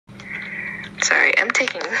Sorry, I'm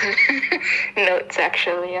taking notes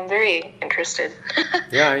actually. I'm very interested.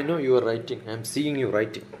 Yeah, I know you are writing. I'm seeing you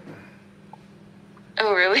writing.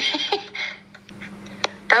 Oh, really?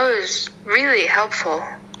 That was really helpful,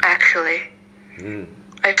 actually.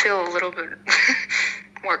 I feel a little bit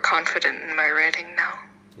more confident in my writing now.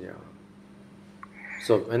 Yeah.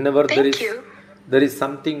 So whenever there is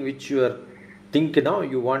something which you are thinking now,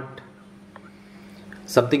 you want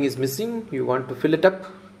something is missing, you want to fill it up.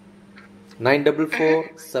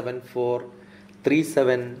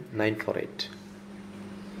 944-74-37948.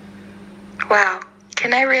 Wow.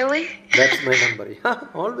 Can I really? That's my number. Yeah,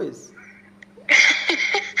 always.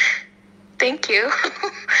 Thank you.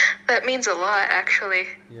 That means a lot, actually.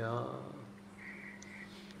 Yeah.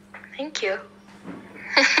 Thank you.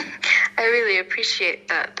 I really appreciate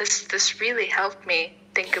that. This really helped me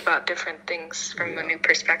think about different things from a new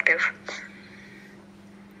perspective.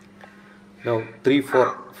 Now,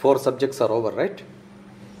 four subjects are over, right?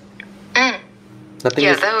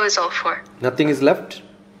 That was all 4. Nothing is left?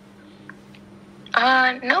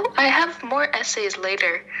 No, I have more essays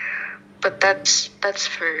later, but that's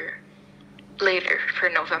for later, for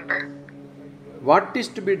November. What is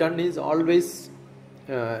to be done is always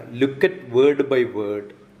look at word by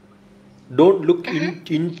word. Don't look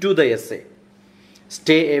into the essay.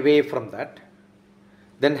 Stay away from that.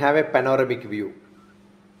 Then have a panoramic view.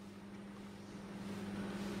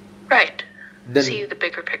 Right. Then, see the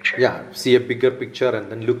bigger picture. Yeah, see a bigger picture and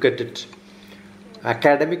then look at it.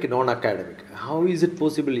 Academic, non-academic. How is it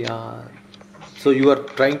possible? Yeah. So you are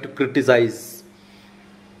trying to criticize.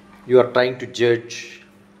 You are trying to judge.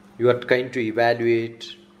 You are trying to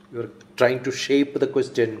evaluate. You are trying to shape the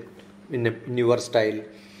question in your style.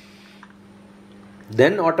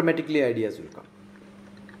 Then automatically ideas will come.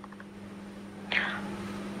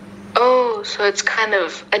 Oh, so it's kind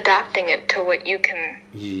of adapting it to what you can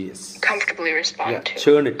comfortably respond to.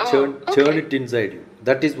 Churn it inside you.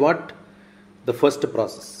 That is what the first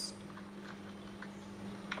process.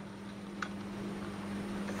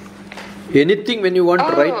 Anything when you want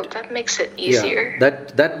to write. That makes it easier. Yeah,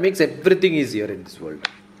 that makes everything easier in this world.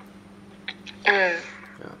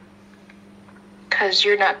 Because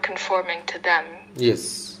you're not conforming to them.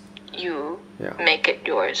 Yes. You make it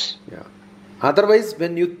yours. Yeah. Otherwise,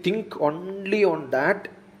 when you think only on that,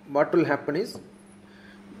 what will happen is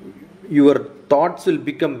your thoughts will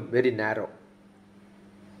become very narrow.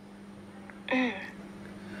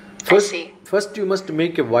 First you must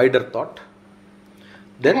make a wider thought.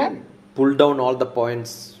 Then pull down all the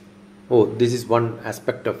points. Oh, this is one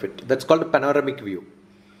aspect of it. That's called a panoramic view.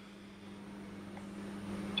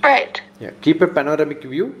 Right. Yeah. Keep a panoramic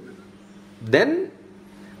view. Then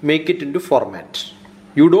make it into format.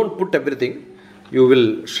 You don't put everything. You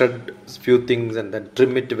will shred a few things and then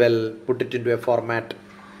trim it well, put it into a format.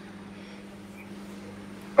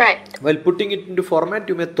 Right. While putting it into format,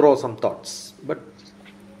 you may throw some thoughts, but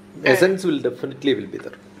essence will definitely be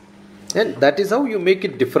there. And that is how you make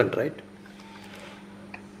it different, right?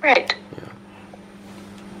 Right.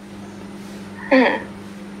 Yeah.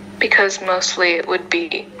 Because mostly it would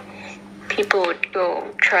be people would go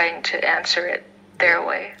trying to answer it their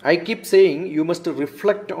way. I keep saying you must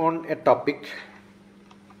reflect on a topic.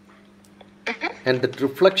 And that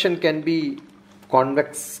reflection can be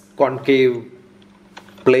convex, concave,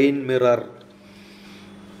 plane mirror.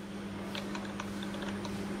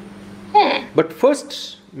 But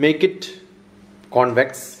first make it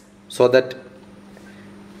convex so that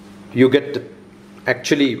you get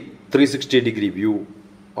actually 360-degree view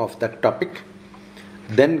of that topic.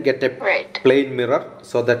 Then get a plane mirror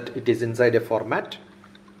so that it is inside a format.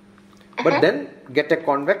 But then get a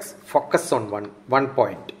convex, focus on one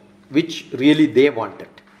point, which really they wanted.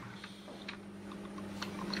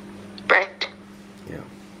 Right. Yeah.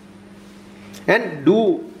 And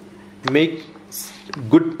do make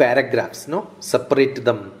good paragraphs, no? Separate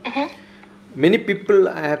them. Many people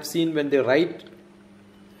I have seen when they write,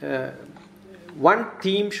 one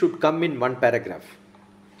theme should come in one paragraph.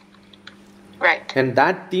 Right. And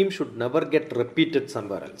that theme should never get repeated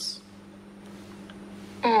somewhere else.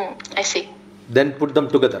 I see. Then put them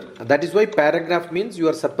together. That is why paragraph means you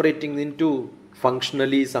are separating into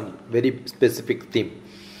functionally some very specific theme.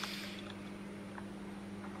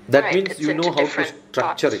 That means you know how to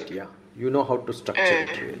structure it. Yeah, you know how to structure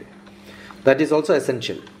it really. That is also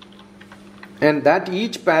essential. And that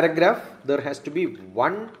each paragraph there has to be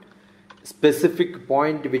one specific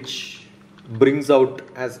point which brings out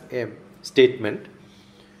as a statement.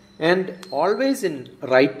 And always in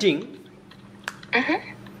writing,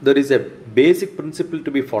 there is a basic principle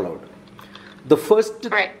to be followed. The first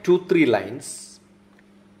 2-3 lines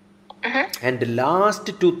and the last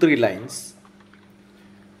 2-3 lines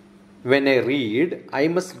when I read, I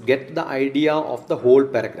must get the idea of the whole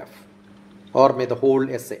paragraph or the whole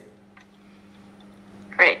essay.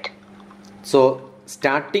 Right. So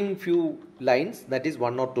starting few lines, that is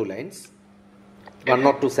 1 or 2 lines, 1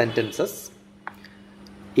 or 2 sentences,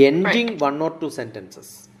 ending 1 or 2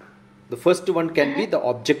 sentences. The first one can be the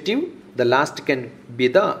objective, the last can be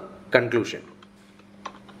the conclusion.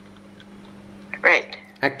 Right.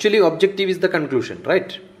 Actually, objective is the conclusion,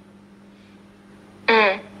 right?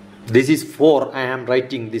 This is for I am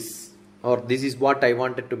writing this, or this is what I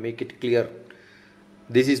wanted to make it clear.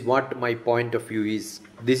 This is what my point of view is.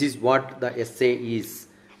 This is what the essay is.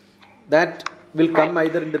 That will come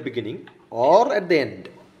either in the beginning or at the end.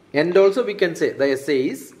 And also we can say the essay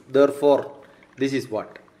is, therefore, this is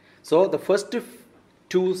what. So the first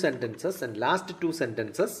 2 sentences and last 2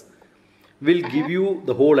 sentences will give you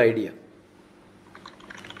the whole idea.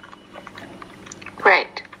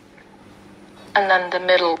 Right. And then the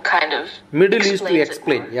middle kind of Middle is to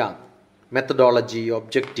explain, yeah. Methodology,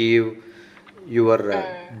 objective, you are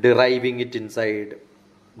deriving it inside,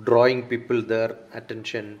 drawing people their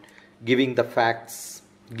attention, giving the facts,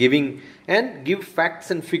 give facts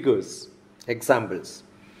and figures, examples.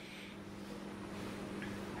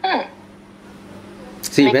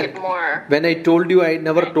 See, when I told you, I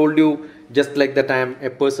never told you just like that I am a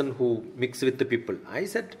person who mixes with the people. I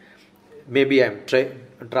said, maybe I am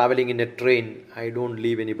traveling in a train, I don't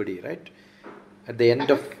leave anybody, right? At the end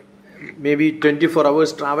of maybe 24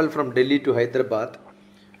 hours travel from Delhi to Hyderabad,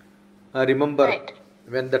 I remember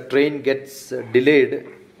when the train gets delayed,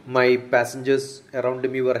 my passengers around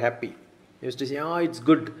me were happy. They used to say, it's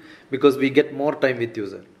good because we get more time with you,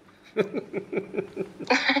 sir.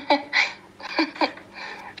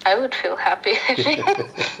 I would feel happy, I think.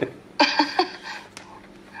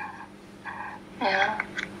 Yeah.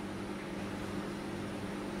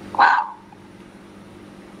 Wow.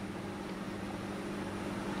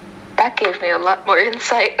 That gave me a lot more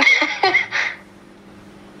insight.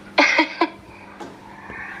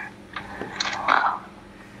 Wow.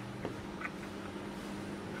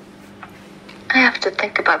 I have to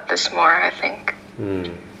think about this more, I think.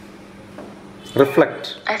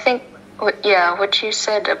 Reflect. I think, what you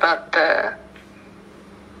said about the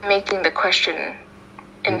making the question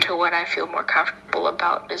into what I feel more comfortable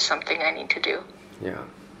about is something I need to do. Yeah.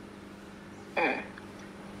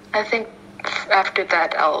 I think after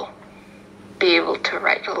that I'll be able to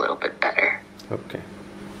write a little bit better. Okay.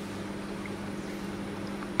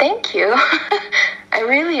 Thank you. I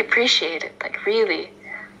really appreciate it. Like really,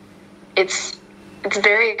 it's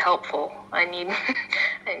very helpful. I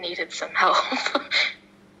needed some help.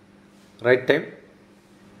 Right time?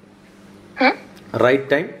 Right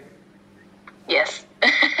time? Yes.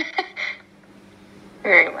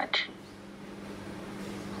 Very much.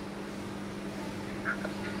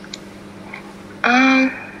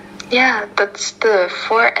 Yeah, that's the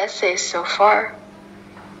 4 essays so far.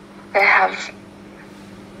 I have,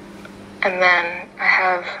 and then I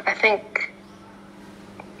have, I think,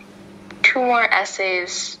 2 more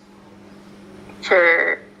essays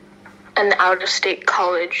for an out-of-state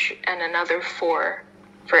college and another 4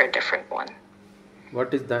 for a different one.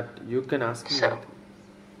 What is that? You can ask me. So,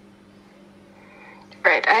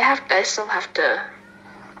 right, I still have to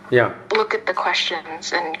look at the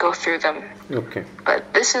questions and go through them. Okay.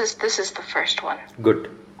 But this is the first one. Good.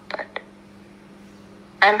 But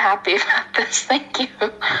I'm happy about this. Thank you.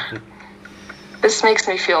 This makes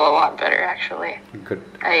me feel a lot better, actually. Good.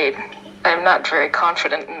 I'm not very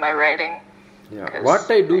confident in my writing. Yeah.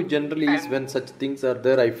 What I do generally is when such things are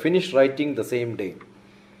there, I finish writing the same day.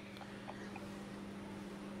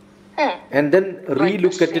 And then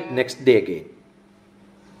re-look at it next day again.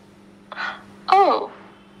 Oh,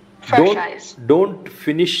 fresh eyes. Don't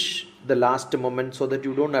finish the last moment so that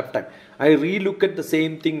you don't have time. I re-look at the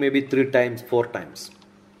same thing maybe 3 times, 4 times.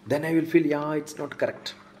 Then I will feel, it's not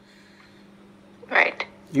correct. Right.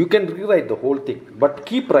 You can rewrite the whole thing, but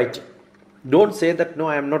keep writing. Don't say that, no,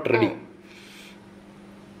 I am not ready.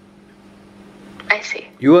 I see.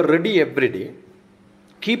 You are ready every day.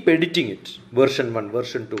 Keep editing it. Version 1,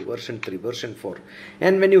 version 2, version 3, version 4.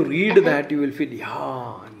 And when you read that, you will feel,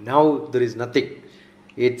 now there is nothing.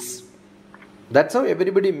 That's how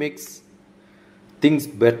everybody makes things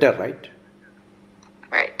better, right?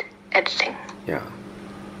 Right. Editing. Yeah.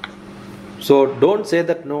 So don't say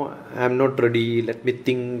that, no, I am not ready. Let me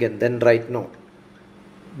think and then write. No.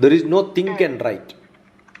 There is no think and write.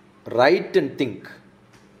 Write and think.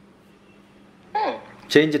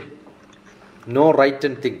 Change it. No write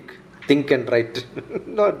and think. Think and write.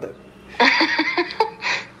 Not that.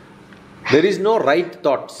 There is no right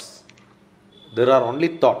thoughts. There are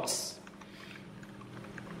only thoughts.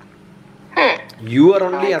 You are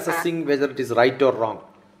only assessing whether it is right or wrong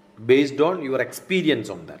based on your experience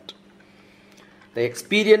on that. The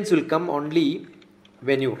experience will come only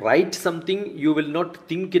when you write something. You will not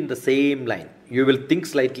think in the same line. You will think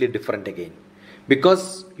slightly different again.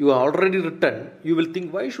 Because you are already written, you will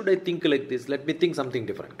think, why should I think like this? Let me think something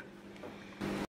different.